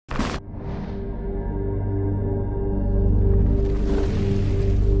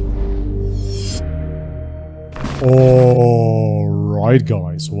Alright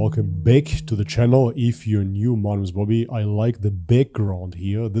guys, welcome back to the channel. If you're new, my name is Bobby. I like the background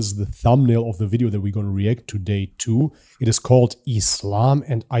here. This is the thumbnail of the video that we're going to react today to. It is called Islam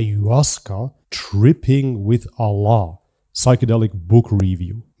and Ayahuasca, Tripping with Allah, Psychedelic book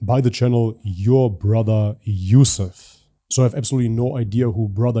review by the channel Your Brother Yusuf. So I have absolutely no idea who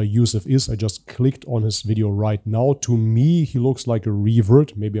Brother Yusuf is. I just clicked on his video right now. To me, he looks like a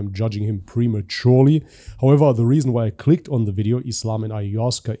revert. Maybe I'm judging him prematurely. However, the reason why I clicked on the video, Islam and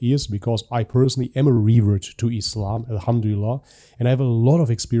Ayahuasca, is because I personally am a revert to Islam, alhamdulillah. And I have a lot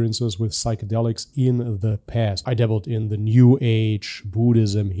of experiences with psychedelics in the past. I dabbled in the New Age,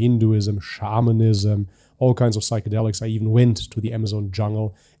 Buddhism, Hinduism, shamanism, all kinds of psychedelics. I even went to the Amazon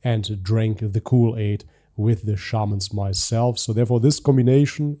jungle and drank the Kool-Aid with the shamans myself. So therefore this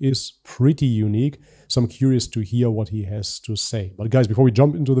combination is pretty unique. So I'm curious to hear what he has to say. But guys, before we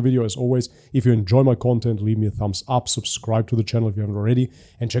jump into the video, as always, if you enjoy my content, leave me a thumbs up, subscribe to the channel if you haven't already,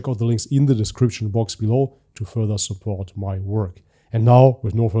 and check out the links in the description box below to further support my work. And now,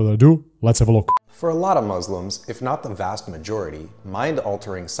 with no further ado, let's have a look. For a lot of Muslims, if not the vast majority,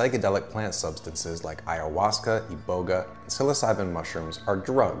 mind-altering psychedelic plant substances like ayahuasca, iboga, and psilocybin mushrooms are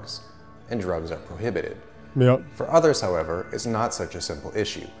drugs, and drugs are prohibited. Yeah. For others, however, it's not such a simple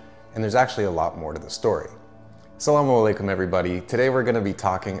issue, and there's actually a lot more to the story. Assalamu alaikum everybody. Today we're going to be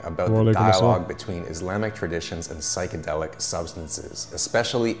talking about the dialogue between Islamic traditions and psychedelic substances,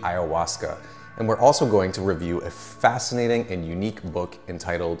 especially ayahuasca, and we're also going to review a fascinating and unique book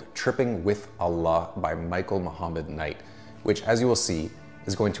entitled Tripping with Allah by Michael Muhammad Knight, which, as you will see,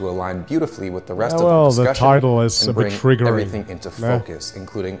 is going to align beautifully with the rest of the discussion. The title is and a bit bring triggering. Everything into focus,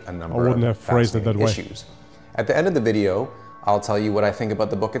 including a number of fascinating issues. At the end of the video, I'll tell you what I think about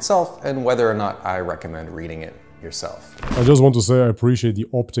the book itself and whether or not I recommend reading it yourself. I just want to say I appreciate the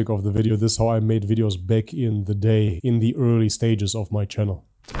optic of the video. This is how I made videos back in the day, in the early stages of my channel.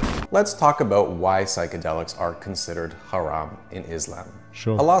 Let's talk about why psychedelics are considered haram in Islam.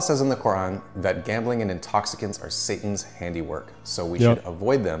 Sure. Allah says in the Quran that gambling and intoxicants are Satan's handiwork, so we should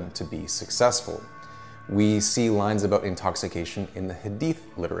avoid them to be successful. We see lines about intoxication in the Hadith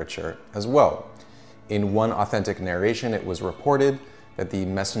literature as well. In one authentic narration, it was reported that the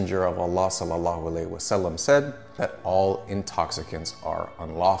Messenger of Allah ﷺ said that all intoxicants are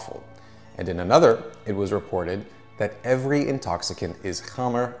unlawful. And in another, it was reported that every intoxicant is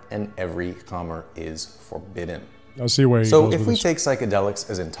khamr and every khamr is forbidden. I see where so if we take psychedelics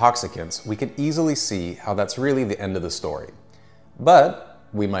as intoxicants, we can easily see how that's really the end of the story. But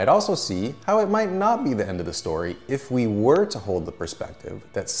we might also see how it might not be the end of the story if we were to hold the perspective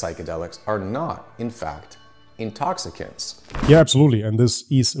that psychedelics are not, in fact, intoxicants. Yeah, absolutely. And this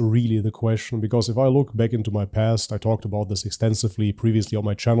is really the question, because if I look back into my past, I talked about this extensively previously on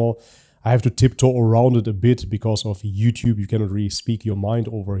my channel. I have to tiptoe around it a bit because of YouTube. You cannot really speak your mind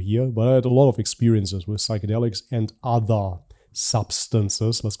over here. But I had a lot of experiences with psychedelics and other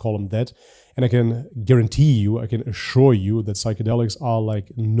substances, let's call them that. And I can guarantee you, I can assure you that psychedelics are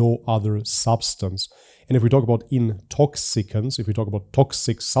like no other substance. And if we talk about intoxicants, if we talk about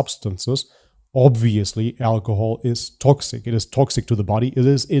toxic substances, obviously alcohol is toxic. It is toxic to the body. It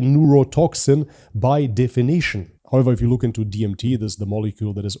is a neurotoxin by definition. However, if you look into DMT, this is the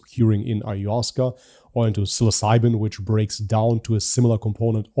molecule that is occurring in ayahuasca, or into psilocybin, which breaks down to a similar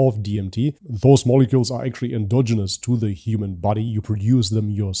component of DMT, those molecules are actually endogenous to the human body. You produce them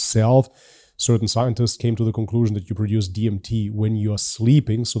yourself. Certain scientists came to the conclusion that you produce DMT when you're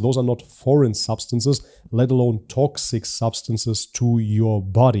sleeping. So those are not foreign substances, let alone toxic substances to your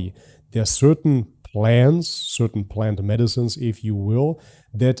body. There are certain plants, certain plant medicines, if you will,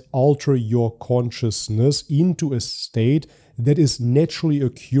 that alter your consciousness into a state that is naturally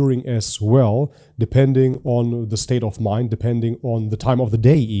occurring as well, depending on the state of mind, depending on the time of the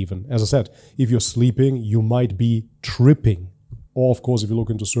day even. As I said, if you're sleeping, you might be tripping. Or of course, if you look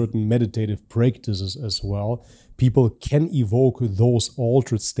into certain meditative practices as well, people can evoke those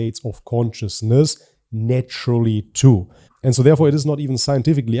altered states of consciousness naturally too. And so therefore, it is not even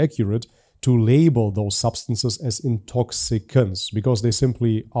scientifically accurate to label those substances as intoxicants, because they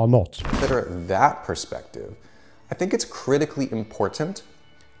simply are not. Consider that perspective. I think it's critically important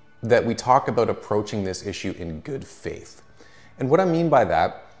that we talk about approaching this issue in good faith. And what I mean by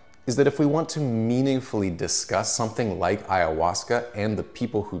that is that if we want to meaningfully discuss something like ayahuasca and the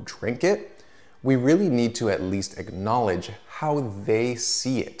people who drink it, we really need to at least acknowledge how they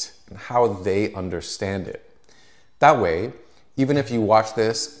see it and how they understand it. That way, even if you watch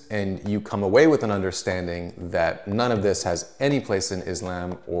this and you come away with an understanding that none of this has any place in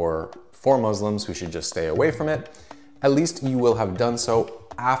Islam or for Muslims who should just stay away from it, At least you will have done so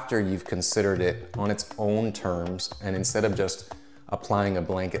after you've considered it on its own terms and instead of just applying a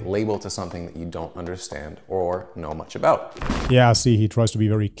blanket label to something that you don't understand or know much about. Yeah, see, he tries to be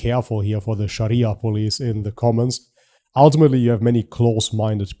very careful here for the Sharia police in the comments. Ultimately, you have many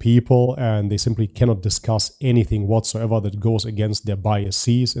close-minded people and they simply cannot discuss anything whatsoever that goes against their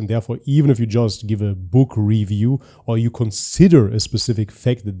biases, and therefore even if you just give a book review or you consider a specific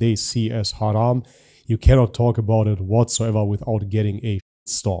fact that they see as haram, you cannot talk about it whatsoever without getting a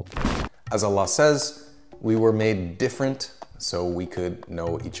storm. As Allah says, we were made different so we could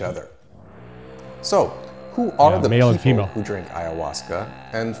know each other. So, who are the people who drink ayahuasca?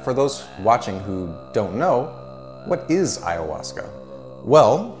 And for those watching who don't know, what is ayahuasca?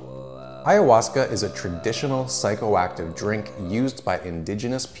 Well, ayahuasca is a traditional psychoactive drink used by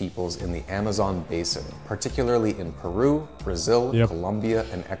indigenous peoples in the Amazon basin, particularly in Peru, Brazil, Colombia,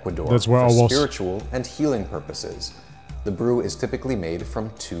 and Ecuador, for spiritual and healing purposes. The brew is typically made from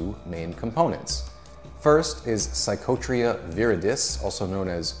two main components. First is Psychotria viridis, also known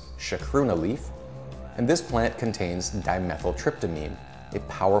as chacruna leaf, and this plant contains dimethyltryptamine, a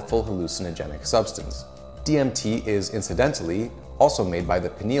powerful hallucinogenic substance. DMT is incidentally also made by the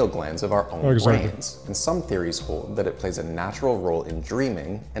pineal glands of our own brains, and some theories hold that it plays a natural role in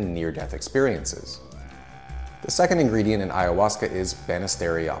dreaming and near-death experiences. The second ingredient in ayahuasca is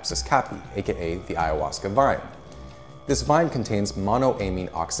Banisteriopsis caapi, aka the ayahuasca vine. This vine contains monoamine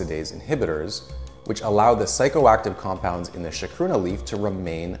oxidase inhibitors, which allow the psychoactive compounds in the chacruna leaf to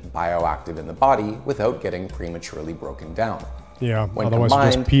remain bioactive in the body without getting prematurely broken down. Yeah, when otherwise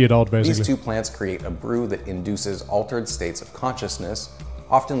combined, you just pee it out basically. These two plants create a brew that induces altered states of consciousness,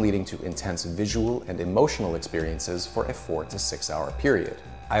 often leading to intense visual and emotional experiences for a 4 to 6 hour period.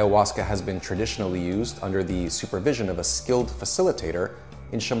 Ayahuasca has been traditionally used under the supervision of a skilled facilitator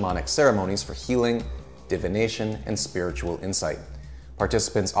in shamanic ceremonies for healing, divination, and spiritual insight.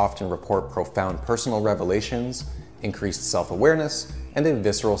 Participants often report profound personal revelations, increased self-awareness, and a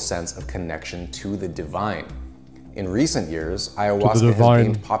visceral sense of connection to the divine. In recent years, ayahuasca has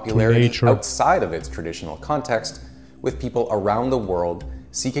gained popularity outside of its traditional context, with people around the world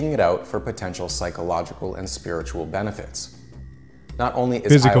seeking it out for potential psychological and spiritual benefits. Not only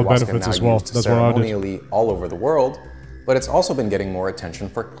is ayahuasca now used ceremonially all over the world, but it's also been getting more attention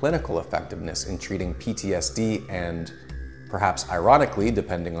for clinical effectiveness in treating PTSD and, perhaps ironically,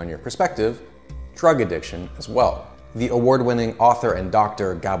 depending on your perspective, drug addiction as well. The award-winning author and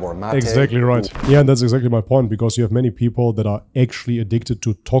doctor Gabor Mate. Exactly right. Yeah, and that's exactly my point, because you have many people that are actually addicted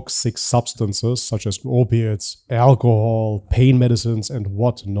to toxic substances such as opiates, alcohol, pain medicines, and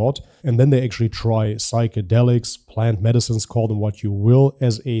whatnot. And then they actually try psychedelics, plant medicines, call them what you will,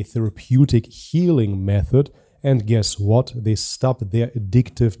 as a therapeutic healing method. And guess what? They stop their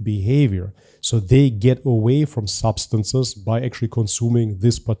addictive behavior. So they get away from substances by actually consuming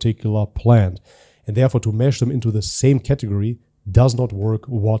this particular plant. And therefore, to mesh them into the same category does not work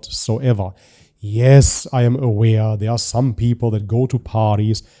whatsoever. Yes, I am aware there are some people that go to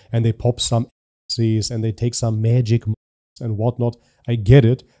parties and they pop some ecstasies and they take some magic and whatnot. I get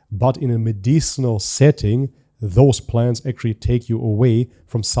it, but in a medicinal setting, those plants actually take you away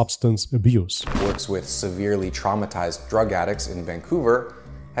from substance abuse. Works with severely traumatized drug addicts in Vancouver,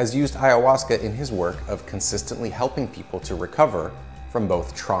 has used ayahuasca in his work of consistently helping people to recover from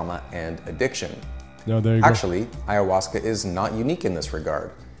both trauma and addiction. Actually, ayahuasca is not unique in this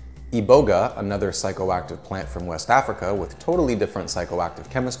regard. Iboga, another psychoactive plant from West Africa with totally different psychoactive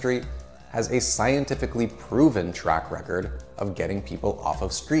chemistry, has a scientifically proven track record of getting people off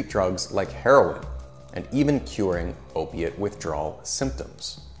of street drugs like heroin, and even curing opiate withdrawal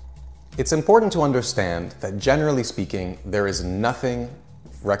symptoms. It's important to understand that generally speaking, there is nothing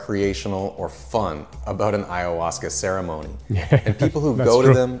recreational or fun about an ayahuasca ceremony. And people who go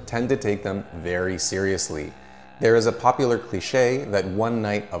to them tend to take them very seriously. There is a popular cliche that one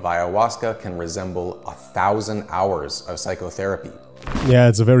night of ayahuasca can resemble 1,000 hours of psychotherapy. Yeah,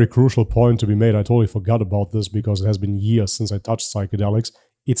 it's a very crucial point to be made. I totally forgot about this because it has been years since I touched psychedelics.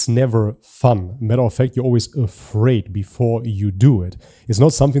 It's never fun. Matter of fact, you're always afraid before you do it. It's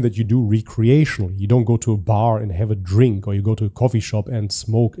not something that you do recreationally. You don't go to a bar and have a drink, or you go to a coffee shop and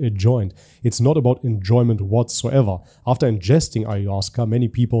smoke a joint. It's not about enjoyment whatsoever. After ingesting ayahuasca, many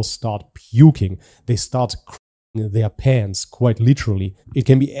people start puking. They start crapping their pants, quite literally. It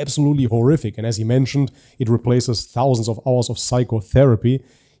can be absolutely horrific. And as he mentioned, it replaces thousands of hours of psychotherapy.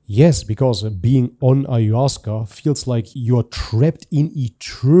 Yes, because being on ayahuasca feels like you're trapped in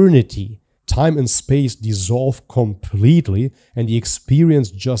eternity. time and space dissolve completely and the experience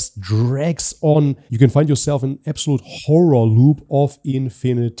just drags on. You can find yourself in an absolute horror loop of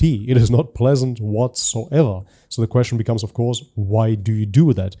infinity. It is not pleasant whatsoever. So the question becomes, of course, why do you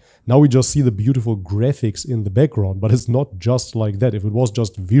do that? Now we just see the beautiful graphics in the background, but it's not just like that. If it was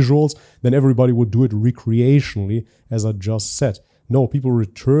just visuals, then everybody would do it recreationally, as I just said. No, people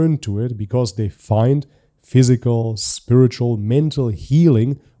return to it because they find physical, spiritual, mental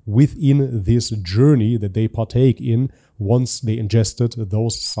healing within this journey that they partake in once they ingested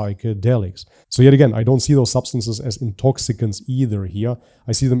those psychedelics. So yet again, I don't see those substances as intoxicants either here.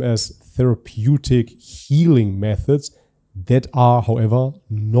 I see them as therapeutic healing methods that are, however,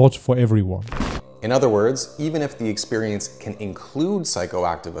 not for everyone. In other words, even if the experience can include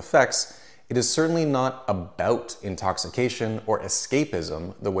psychoactive effects, it is certainly not about intoxication or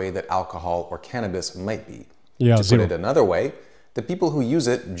escapism the way that alcohol or cannabis might be. Yeah, to put it another way, the people who use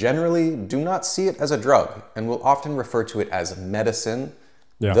it generally do not see it as a drug and will often refer to it as medicine,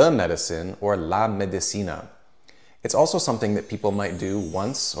 the medicine, or la medicina. It's also something that people might do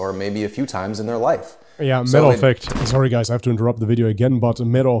once or maybe a few times in their life. Yeah, matter of fact, sorry guys, I have to interrupt the video again, but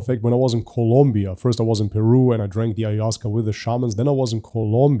matter of fact, when I was in Colombia, first I was in Peru and I drank the ayahuasca with the shamans, then I was in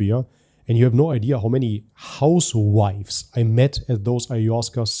Colombia, and you have no idea how many housewives I met at those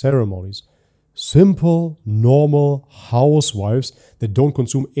ayahuasca ceremonies. Simple, normal housewives that don't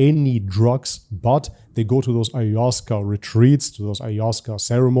consume any drugs, but they go to those ayahuasca retreats, to those ayahuasca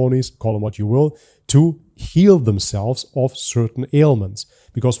ceremonies, call them what you will, to heal themselves of certain ailments.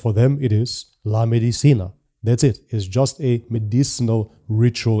 Because for them it is la medicina. That's it. It's just a medicinal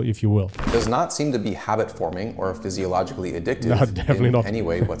ritual, if you will. It does not seem to be habit-forming or physiologically addictive in any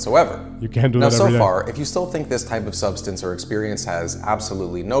way whatsoever. You can't do that every day. Now, so far, if you still think this type of substance or experience has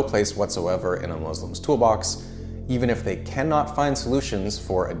absolutely no place whatsoever in a Muslim's toolbox, even if they cannot find solutions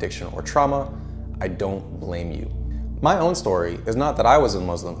for addiction or trauma, I don't blame you. My own story is not that I was a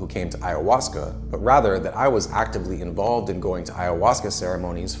Muslim who came to ayahuasca, but rather that I was actively involved in going to ayahuasca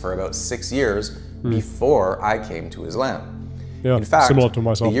ceremonies for about 6 years before I came to Islam. Yeah, in fact, similar to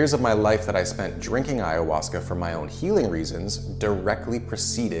myself. The years of my life that I spent drinking ayahuasca for my own healing reasons directly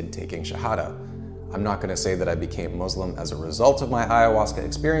preceded taking Shahada. I'm not going to say that I became Muslim as a result of my ayahuasca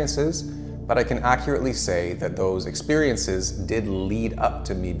experiences, but I can accurately say that those experiences did lead up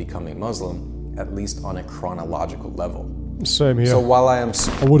to me becoming Muslim, at least on a chronological level. Same here. So while I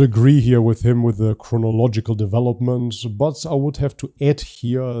would agree here with him with the chronological development, but I would have to add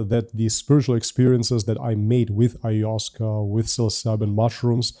here that the spiritual experiences that I made with ayahuasca, with Psylocibin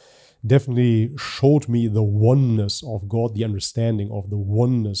mushrooms, definitely showed me the oneness of God, the understanding of the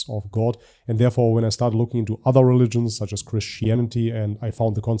oneness of God. And therefore, when I started looking into other religions, such as Christianity, and I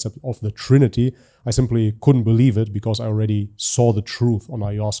found the concept of the Trinity, I simply couldn't believe it because I already saw the truth on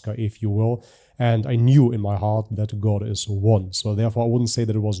ayahuasca, if you will. And I knew in my heart that God is one. So therefore, I wouldn't say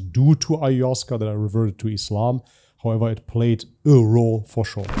that it was due to ayahuasca that I reverted to Islam. However, it played a role for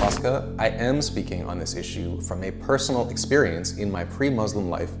sure. Ayahuasca, I am speaking on this issue from a personal experience in my pre-Muslim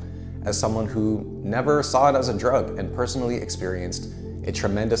life as someone who never saw it as a drug and personally experienced a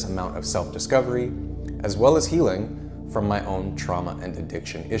tremendous amount of self-discovery, as well as healing from my own trauma and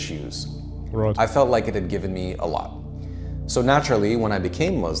addiction issues. Right. I felt like it had given me a lot. So naturally, when I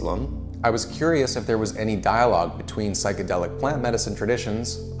became Muslim, I was curious if there was any dialogue between psychedelic plant medicine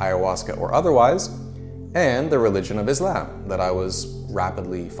traditions, ayahuasca or otherwise, and the religion of Islam that I was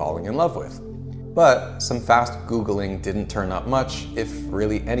rapidly falling in love with. But some fast Googling didn't turn up much, if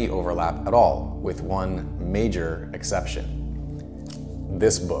really any overlap at all, with one major exception: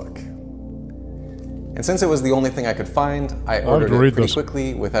 this book. And since it was the only thing I could find, I ordered it pretty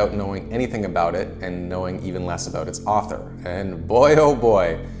quickly without knowing anything about it and knowing even less about its author. And boy, oh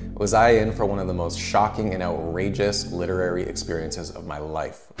boy, was I in for one of the most shocking and outrageous literary experiences of my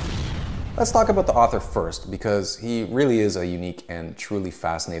life. Let's talk about the author first, because he really is a unique and truly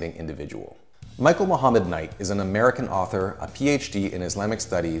fascinating individual. Michael Muhammad Knight is an American author, a PhD in Islamic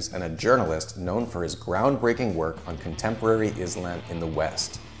studies, and a journalist known for his groundbreaking work on contemporary Islam in the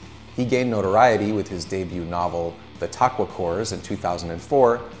West. He gained notoriety with his debut novel, The Taqwa Course, in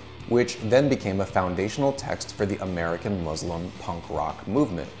 2004, which then became a foundational text for the American Muslim punk rock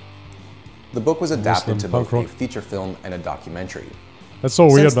movement. The book was adapted to both a feature film and a documentary. That's so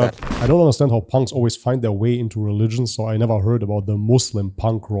weird, but I don't understand how punks always find their way into religion, so I never heard about the Muslim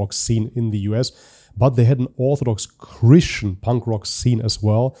punk rock scene in the US, but they had an Orthodox Christian punk rock scene as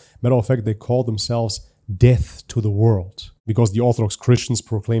well. Matter of fact, they called themselves Death to the World, because the Orthodox Christians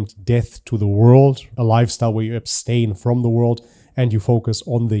proclaimed death to the world, a lifestyle where you abstain from the world and you focus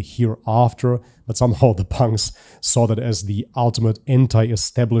on the hereafter. But somehow the punks saw that as the ultimate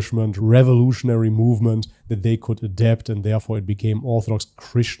anti-establishment revolutionary movement that they could adapt, and therefore it became Orthodox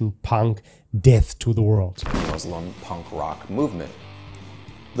Christian punk, death to the world. Muslim punk rock movement.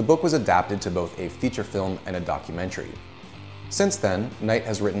 The book was adapted to both a feature film and a documentary. Since then, Knight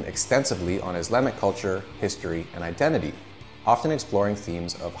has written extensively on Islamic culture, history, and identity, often exploring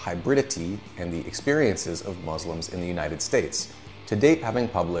themes of hybridity and the experiences of Muslims in the United States, to date having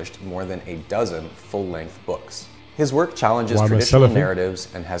published more than a dozen full-length books. His work challenges traditional narratives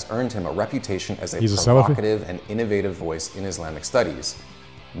and has earned him a reputation as a provocative and innovative voice in Islamic studies.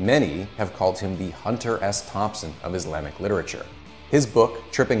 Many have called him the Hunter S. Thompson of Islamic literature. His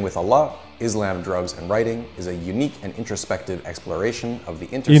book, Tripping with Allah, Islam, Drugs, and Writing, is a unique and introspective exploration of the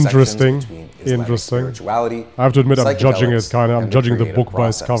intersections between Islamic spirituality, I have to admit, I'm judging it I'm judging the book by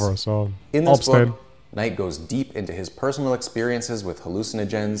its cover, so in this book, Knight goes deep into his personal experiences with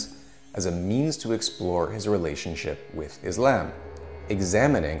hallucinogens as a means to explore his relationship with Islam,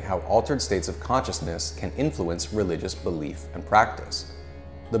 examining how altered states of consciousness can influence religious belief and practice.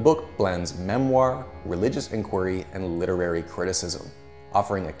 The book blends memoir, religious inquiry, and literary criticism,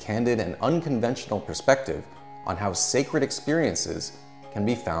 offering a candid and unconventional perspective on how sacred experiences can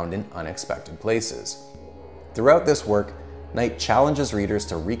be found in unexpected places. Throughout this work, Knight challenges readers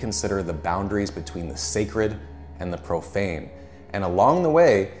to reconsider the boundaries between the sacred and the profane, and along the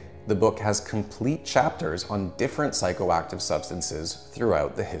way, the book has complete chapters on different psychoactive substances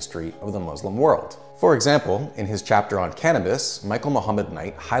throughout the history of the Muslim world. For example, in his chapter on cannabis, Michael Muhammad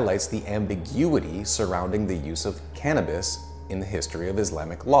Knight highlights the ambiguity surrounding the use of cannabis in the history of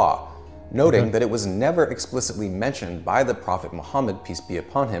Islamic law, noting that it was never explicitly mentioned by the Prophet Muhammad, peace be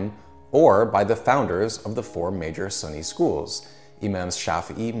upon him, or by the founders of the four major Sunni schools, Imams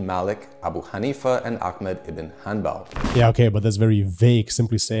Shafi'i, Malik, Abu Hanifa, and Ahmed ibn Hanbal. Yeah, okay, but that's very vague,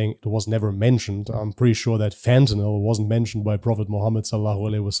 simply saying it was never mentioned. I'm pretty sure that fentanyl wasn't mentioned by Prophet Muhammad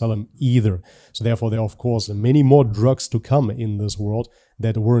ﷺ either. So therefore, there are, of course, many more drugs to come in this world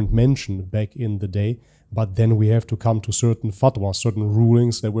that weren't mentioned back in the day. But then we have to come to certain fatwas, certain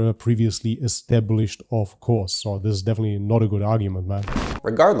rulings that were previously established, of course. So this is definitely not a good argument, man.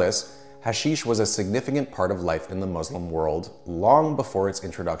 Regardless, hashish was a significant part of life in the Muslim world long before its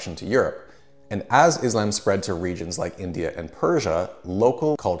introduction to Europe. And as Islam spread to regions like India and Persia,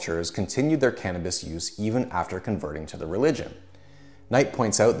 local cultures continued their cannabis use even after converting to the religion. Knight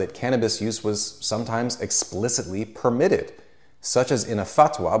points out that cannabis use was sometimes explicitly permitted, such as in a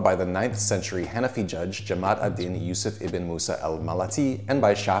fatwa by the 9th century Hanafi judge Jamad ad-Din Yusuf ibn Musa al-Malati and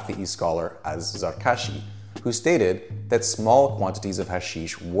by Shafi'i scholar az-Zarkashi, who stated that small quantities of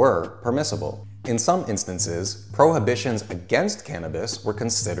hashish were permissible. In some instances, prohibitions against cannabis were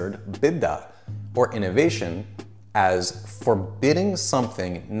considered bid'ah, or innovation, as forbidding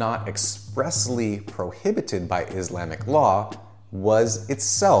something not expressly prohibited by Islamic law was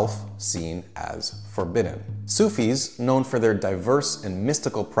itself seen as forbidden. Sufis, known for their diverse and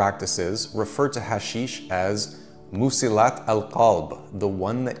mystical practices, refer to hashish as musilat al-qalb, the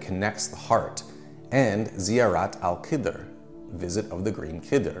one that connects the heart, and ziyarat al-Qidr, visit of the green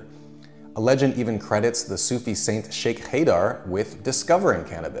Qidr. A legend even credits the Sufi saint Sheikh Haydar with discovering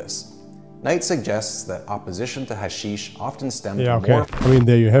cannabis. Knight suggests that opposition to hashish often stemmed more... I mean,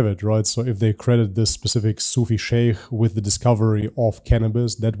 there you have it, right? So if they credit this specific Sufi sheikh with the discovery of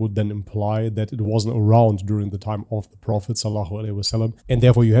cannabis, that would then imply that it wasn't around during the time of the Prophet ﷺ. And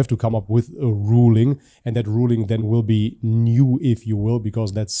therefore you have to come up with a ruling, and that ruling then will be new, if you will,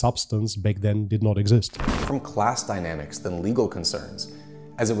 because that substance back then did not exist. From class dynamics than legal concerns,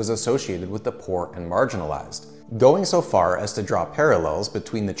 as it was associated with the poor and marginalized, going so far as to draw parallels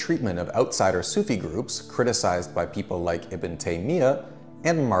between the treatment of outsider Sufi groups criticized by people like Ibn Taymiyyah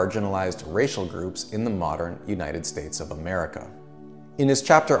and marginalized racial groups in the modern United States of America. In his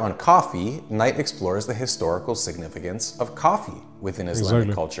chapter on coffee, Knight explores the historical significance of coffee within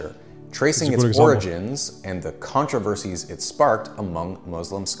Islamic culture, tracing its origins and the controversies it sparked among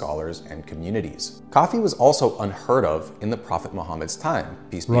Muslim scholars and communities. Coffee was also unheard of in the Prophet Muhammad's time,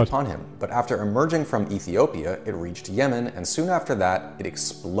 peace be upon him, but after emerging from Ethiopia, it reached Yemen, and soon after that, it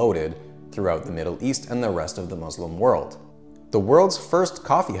exploded throughout the Middle East and the rest of the Muslim world. The world's first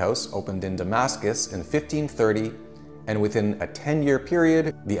coffee house opened in Damascus in 1530, and within a 10-year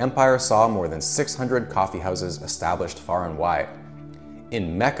period, the empire saw more than 600 coffee houses established far and wide.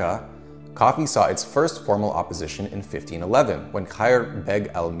 In Mecca, coffee saw its first formal opposition in 1511, when Khair Beg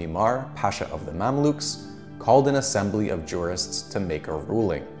al-Mimar, Pasha of the Mamluks, called an assembly of jurists to make a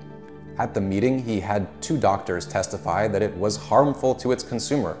ruling. At the meeting, he had 2 doctors testify that it was harmful to its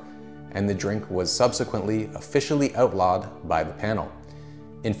consumer, and the drink was subsequently officially outlawed by the panel.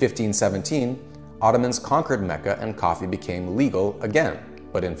 In 1517, Ottomans conquered Mecca and coffee became legal again,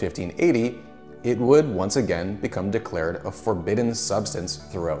 but in 1580, it would once again become declared a forbidden substance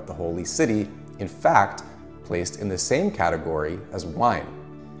throughout the Holy City, in fact, placed in the same category as wine.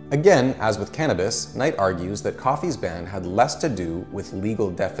 Again, as with cannabis, Knight argues that coffee's ban had less to do with legal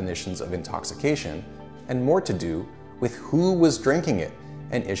definitions of intoxication and more to do with who was drinking it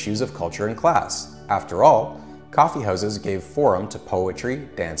and issues of culture and class. After all, coffee houses gave forum to poetry,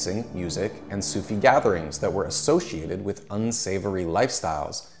 dancing, music, and Sufi gatherings that were associated with unsavory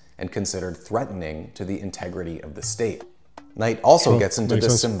lifestyles and considered threatening to the integrity of the state. Knight also gets into the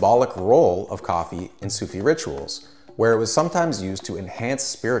symbolic role of coffee in Sufi rituals, where it was sometimes used to enhance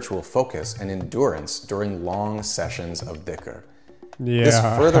spiritual focus and endurance during long sessions of dhikr. Yeah, this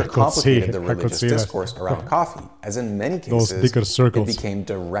further complicated the religious discourse around coffee, as in many cases, it became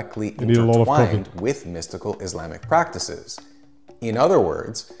directly intertwined with mystical Islamic practices. In other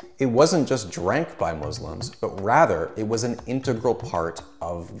words, it wasn't just drank by Muslims, but rather it was an integral part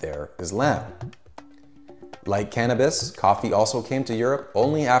of their Islam. Like cannabis, coffee also came to Europe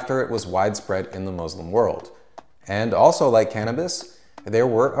only after it was widespread in the Muslim world. And also like cannabis, there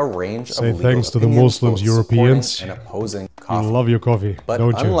were a range of legal thanks to the Muslims, Europeans, and opposing coffee. You love your coffee, but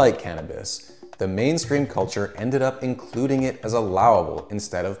don't you? Unlike cannabis, the mainstream culture ended up including it as allowable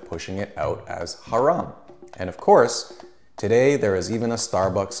instead of pushing it out as haram. And of course, today there is even a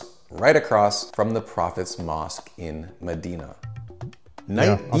Starbucks right across from the Prophet's mosque in Medina.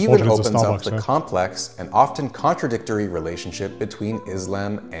 Knight even opens up the complex and often contradictory relationship between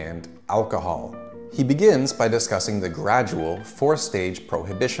Islam and alcohol. He begins by discussing the gradual, 4-stage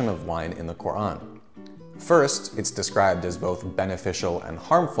prohibition of wine in the Quran. First, it's described as both beneficial and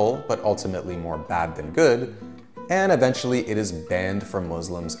harmful, but ultimately more bad than good, and eventually it is banned for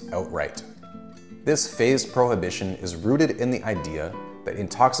Muslims outright. This phased prohibition is rooted in the idea that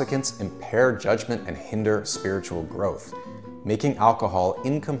intoxicants impair judgment and hinder spiritual growth, making alcohol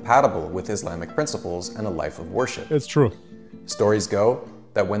incompatible with Islamic principles and a life of worship. It's true. Stories go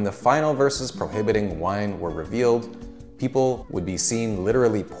that when the final verses prohibiting wine were revealed, people would be seen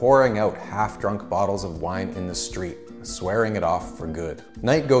literally pouring out half-drunk bottles of wine in the street, swearing it off for good.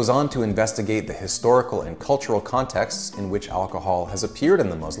 Knight goes on to investigate the historical and cultural contexts in which alcohol has appeared in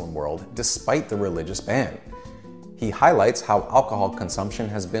the Muslim world despite the religious ban. He highlights how alcohol consumption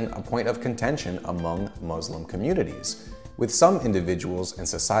has been a point of contention among Muslim communities, with some individuals and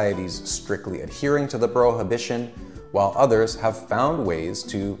societies strictly adhering to the prohibition, while others have found ways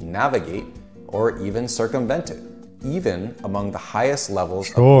to navigate or even circumvent it, even among the highest levels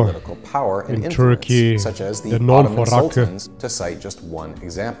of political power and influence, Turkey, such as the Ottoman sultans, to cite just one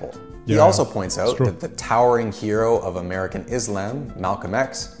example. He also points out that the towering hero of American Islam, Malcolm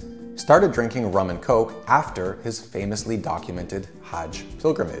X, started drinking rum and coke after his famously documented Hajj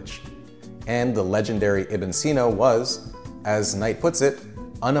pilgrimage. And the legendary Ibn Sina was, as Knight puts it,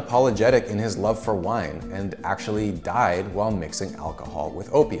 unapologetic in his love for wine and actually died while mixing alcohol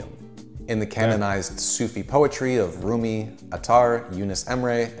with opium. In the canonized Sufi poetry of Rumi, Attar, Yunus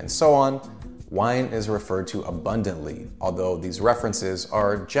Emre, and so on, wine is referred to abundantly, although these references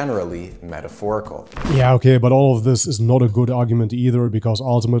are generally metaphorical. Yeah, okay, but all of this is not a good argument either, because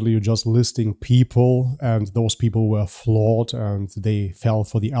ultimately you're just listing people, and those people were flawed and they fell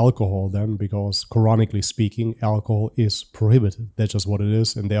for the alcohol then, because Quranically speaking, alcohol is prohibited. That's just what it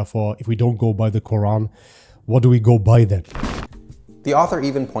is, and therefore, if we don't go by the Quran, what do we go by then? The author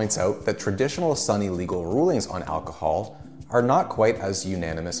even points out that traditional Sunni legal rulings on alcohol are not quite as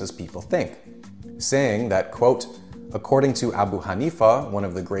unanimous as people think, saying that, quote, according to Abu Hanifa, one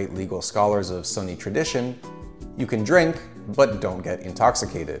of the great legal scholars of Sunni tradition, you can drink, but don't get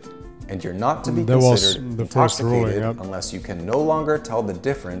intoxicated. And you're not to be considered intoxicated unless you can no longer tell the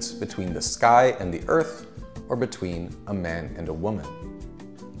difference between the sky and the earth, or between a man and a woman.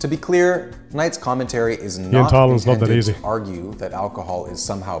 To be clear, Knight's commentary is not intended to argue that alcohol is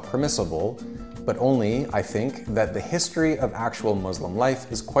somehow permissible, but only, I think, that the history of actual Muslim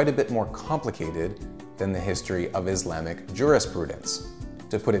life is quite a bit more complicated than the history of Islamic jurisprudence.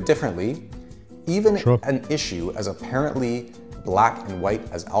 To put it differently, even an issue as apparently black and white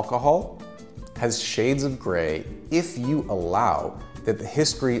as alcohol has shades of gray if you allow that the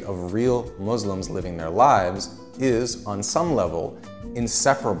history of real Muslims living their lives is, on some level,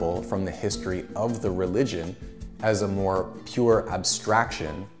 inseparable from the history of the religion as a more pure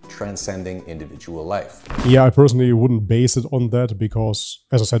abstraction transcending individual life. Yeah, I personally wouldn't base it on that because,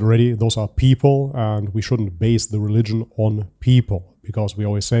 as I said already, those are people and we shouldn't base the religion on people because we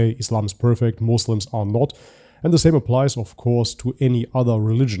always say Islam is perfect, Muslims are not. And the same applies, of course, to any other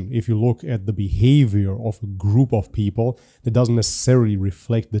religion. If you look at the behavior of a group of people, that doesn't necessarily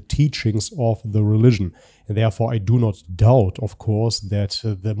reflect the teachings of the religion. And therefore, I do not doubt, of course, that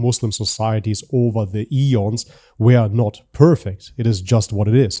the Muslim societies over the eons were not perfect. It is just what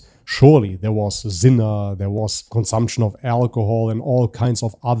it is. Surely there was zina, there was consumption of alcohol and all kinds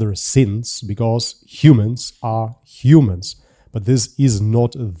of other sins, because humans are humans. But this is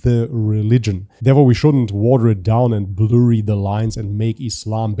not the religion. Therefore, we shouldn't water it down and blurry the lines and make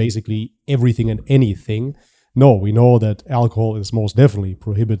Islam basically everything and anything. No, we know that alcohol is most definitely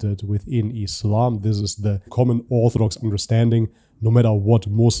prohibited within Islam. This is the common orthodox understanding, no matter what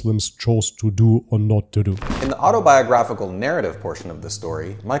Muslims chose to do or not to do. In the autobiographical narrative portion of the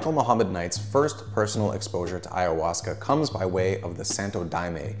story, Michael Muhammad Knight's first personal exposure to ayahuasca comes by way of the Santo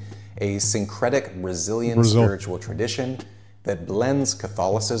Daime, a syncretic Brazilian spiritual tradition that blends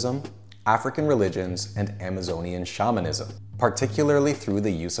Catholicism, African religions, and Amazonian shamanism, particularly through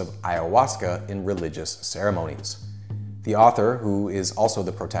the use of ayahuasca in religious ceremonies. The author, who is also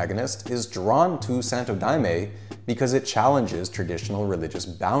the protagonist, is drawn to Santo Daime because it challenges traditional religious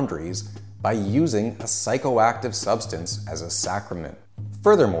boundaries by using a psychoactive substance as a sacrament.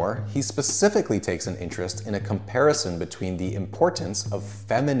 Furthermore, he specifically takes an interest in a comparison between the importance of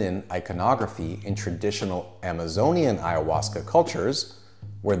feminine iconography in traditional Amazonian ayahuasca cultures,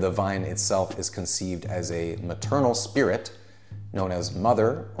 where the vine itself is conceived as a maternal spirit, known as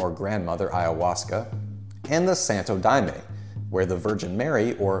mother or grandmother ayahuasca, and the Santo Daime, where the Virgin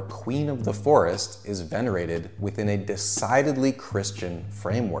Mary, or Queen of the Forest, is venerated within a decidedly Christian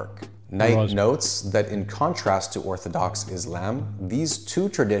framework. Knight notes that in contrast to Orthodox Islam, these two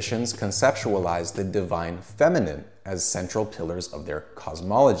traditions conceptualize the divine feminine as central pillars of their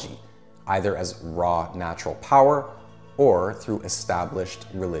cosmology, either as raw natural power or through established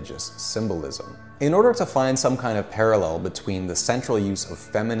religious symbolism. In order to find some kind of parallel between the central use of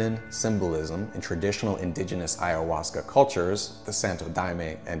feminine symbolism in traditional indigenous ayahuasca cultures, the Santo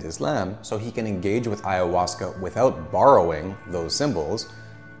Daime and Islam, so he can engage with ayahuasca without borrowing those symbols,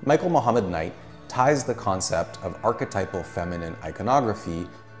 Michael Muhammad Knight ties the concept of archetypal feminine iconography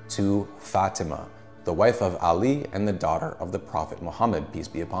to Fatima, the wife of Ali and the daughter of the Prophet Muhammad, peace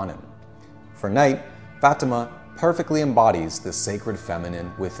be upon him. For Knight, Fatima perfectly embodies the sacred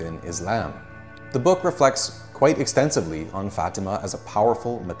feminine within Islam. The book reflects quite extensively on Fatima as a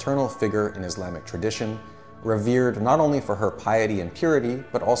powerful maternal figure in Islamic tradition, revered not only for her piety and purity,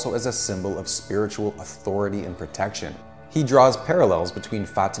 but also as a symbol of spiritual authority and protection. He draws parallels between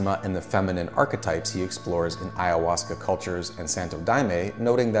Fatima and the feminine archetypes he explores in ayahuasca cultures and Santo Daime,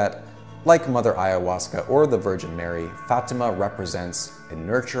 noting that, like Mother Ayahuasca or the Virgin Mary, Fatima represents a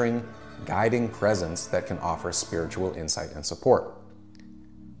nurturing, guiding presence that can offer spiritual insight and support.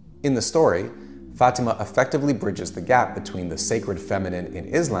 In the story, Fatima effectively bridges the gap between the sacred feminine in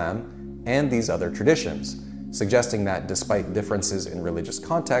Islam and these other traditions, suggesting that despite differences in religious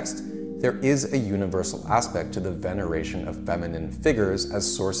context, there is a universal aspect to the veneration of feminine figures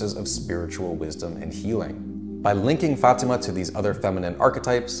as sources of spiritual wisdom and healing. By linking Fatima to these other feminine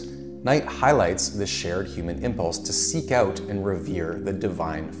archetypes, Knight highlights the shared human impulse to seek out and revere the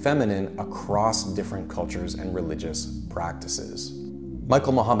divine feminine across different cultures and religious practices.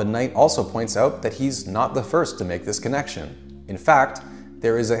 Michael Muhammad Knight also points out that he's not the first to make this connection. In fact,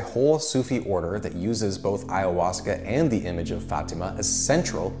 there is a whole Sufi order that uses both ayahuasca and the image of Fatima as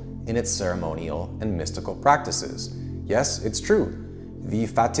central in its ceremonial and mystical practices. Yes, it's true. The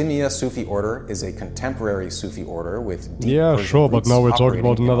Fatimiyya Sufi order is a contemporary Sufi order with deep Persian but now we're talking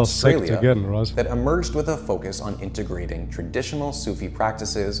about another sect again, right? That emerged with a focus on integrating traditional Sufi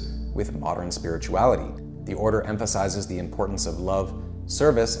practices with modern spirituality. The order emphasizes the importance of love,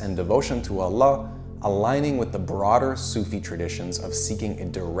 service, and devotion to Allah, aligning with the broader Sufi traditions of seeking a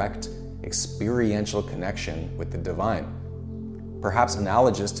direct, experiential connection with the divine. Perhaps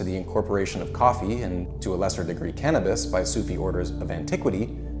analogous to the incorporation of coffee and, to a lesser degree, cannabis by Sufi orders of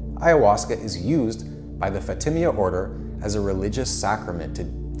antiquity, ayahuasca is used by the Fatimiyya order as a religious sacrament to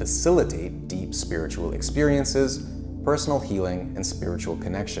facilitate deep spiritual experiences, personal healing, and spiritual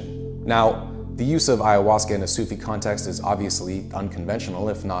connection. Now, the use of ayahuasca in a Sufi context is obviously unconventional,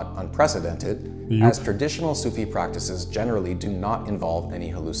 if not unprecedented, as traditional Sufi practices generally do not involve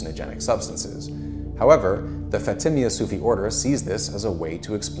any hallucinogenic substances. However, the Fatimiyya Sufi order sees this as a way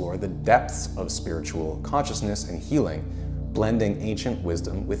to explore the depths of spiritual consciousness and healing, blending ancient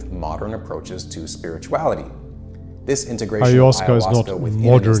wisdom with modern approaches to spirituality. This integration of ayahuasca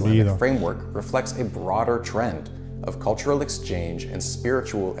within an Islamic framework reflects a broader trend of cultural exchange and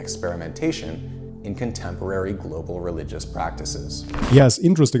spiritual experimentation in contemporary global religious practices. Yes,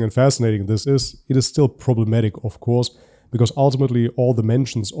 interesting and fascinating this is. It is still problematic, of course, because ultimately all the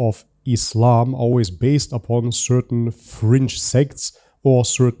mentions of Islam are always based upon certain fringe sects or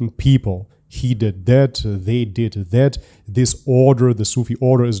certain people. He did that, they did that, this order, the Sufi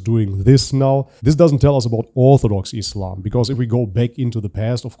order is doing this now. This doesn't tell us about Orthodox Islam, because if we go back into the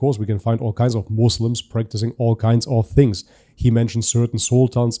past, of course, we can find all kinds of Muslims practicing all kinds of things. He mentioned certain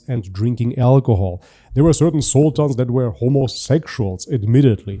sultans and drinking alcohol. There were certain sultans that were homosexuals,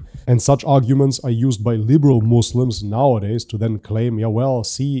 admittedly. And such arguments are used by liberal Muslims nowadays to then claim, yeah, well,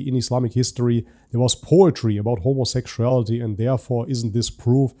 see, in Islamic history, there was poetry about homosexuality, and therefore isn't this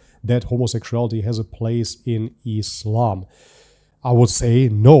proof that homosexuality has a place in Islam? I would say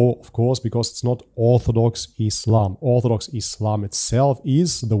no, of course, because it's not Orthodox Islam. Orthodox Islam itself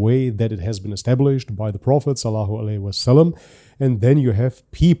is the way that it has been established by the Prophet ﷺ. And then you have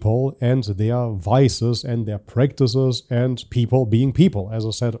people and their vices and their practices and people being people, as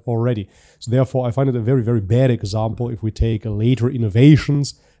I said already. So therefore, I find it a very, very bad example if we take later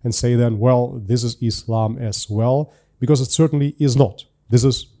innovations and say then, well, this is Islam as well, because it certainly is not. This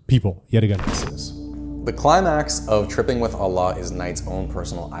is people, yet again. The climax of Tripping with Allah is Knight's own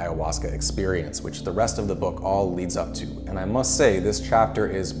personal ayahuasca experience, which the rest of the book all leads up to. And I must say, this chapter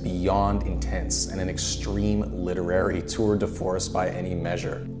is beyond intense and an extreme literary tour de force by any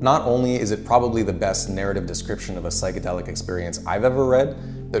measure. Not only is it probably the best narrative description of a psychedelic experience I've ever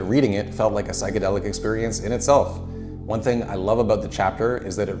read, but reading it felt like a psychedelic experience in itself. One thing I love about the chapter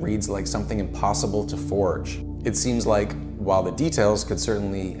is that it reads like something impossible to forge. It seems like, while the details could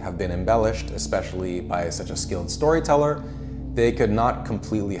certainly have been embellished, especially by such a skilled storyteller, they could not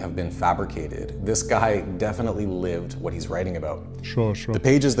completely have been fabricated. This guy definitely lived what he's writing about. Sure. The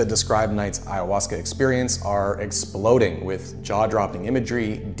pages that describe Knight's ayahuasca experience are exploding with jaw-dropping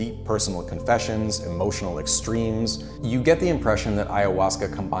imagery, deep personal confessions, emotional extremes. You get the impression that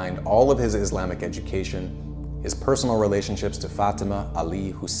ayahuasca combined all of his Islamic education, his personal relationships to Fatima,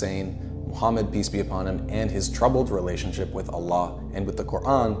 Ali, Hussein, Muhammad, peace be upon him, and his troubled relationship with Allah and with the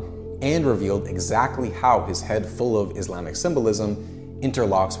Quran, and revealed exactly how his head full of Islamic symbolism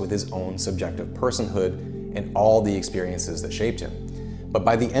interlocks with his own subjective personhood and all the experiences that shaped him. But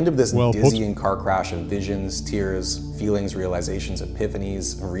by the end of this dizzying car crash of visions, tears, feelings, realizations,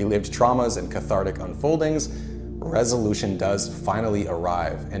 epiphanies, relived traumas, and cathartic unfoldings, resolution does finally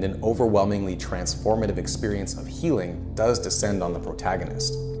arrive, and an overwhelmingly transformative experience of healing does descend on the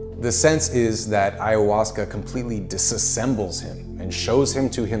protagonist. The sense is that ayahuasca completely disassembles him and shows him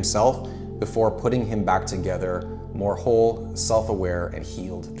to himself before putting him back together, more whole, self-aware, and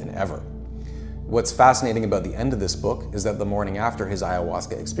healed than ever. What's fascinating about the end of this book is that the morning after his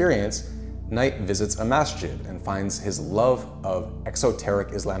ayahuasca experience, Knight visits a masjid and finds his love of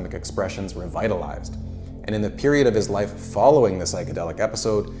exoteric Islamic expressions revitalized. And in the period of his life following the psychedelic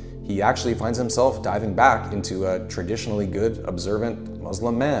episode, he actually finds himself diving back into a traditionally good, observant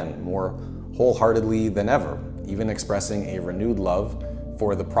Muslim man, more wholeheartedly than ever, even expressing a renewed love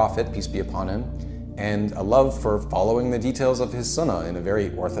for the Prophet, peace be upon him, and a love for following the details of his sunnah in a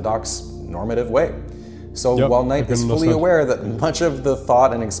very orthodox, normative way. So while Knight is fully aware that much of the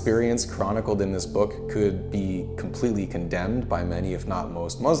thought and experience chronicled in this book could be completely condemned by many, if not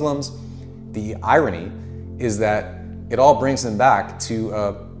most Muslims, the irony is that it all brings him back to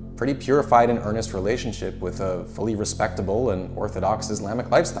a pretty purified and earnest relationship with a fully respectable and orthodox Islamic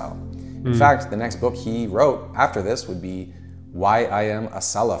lifestyle. In fact, the next book he wrote after this would be Why I Am a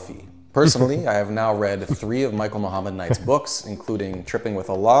Salafi. Personally, I have now read 3 of Michael Muhammad Knight's books, including Tripping with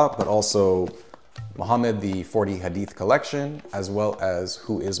Allah, but also Muhammad, the 40 Hadith collection, as well as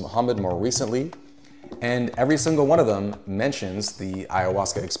Who is Muhammad more recently. And every single one of them mentions the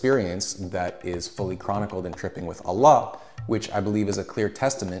ayahuasca experience that is fully chronicled in Tripping with Allah, which I believe is a clear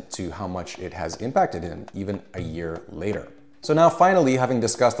testament to how much it has impacted him even a year later. So now finally, having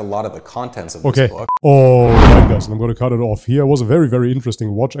discussed a lot of the contents of this book. Alright guys, and I'm going to cut it off here. It was a very, very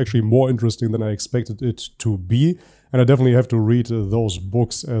interesting watch, actually more interesting than I expected it to be. And I definitely have to read those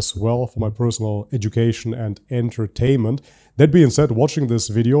books as well for my personal education and entertainment. That being said, watching this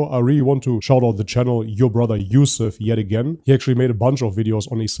video, I really want to shout out the channel Your Brother Yusuf yet again. He actually made a bunch of videos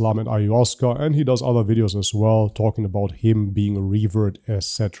on Islam and ayahuasca, and he does other videos as well, talking about him being a revert,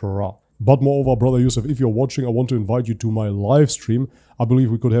 etc. But moreover, Brother Yusuf, if you're watching, I want to invite you to my live stream. I believe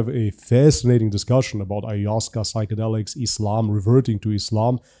we could have a fascinating discussion about ayahuasca, psychedelics, Islam, reverting to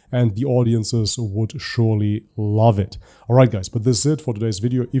Islam, and the audiences would surely love it. Alright guys, but this is it for today's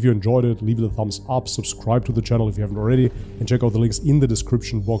video. If you enjoyed it, leave it a thumbs up, subscribe to the channel if you haven't already, and check out the links in the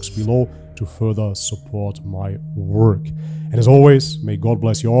description box below to further support my work. And as always, may God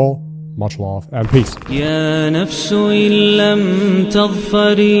bless you all. Much love and peace. يا نفس إن لم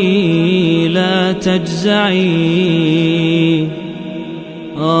تظفري لا تجزعي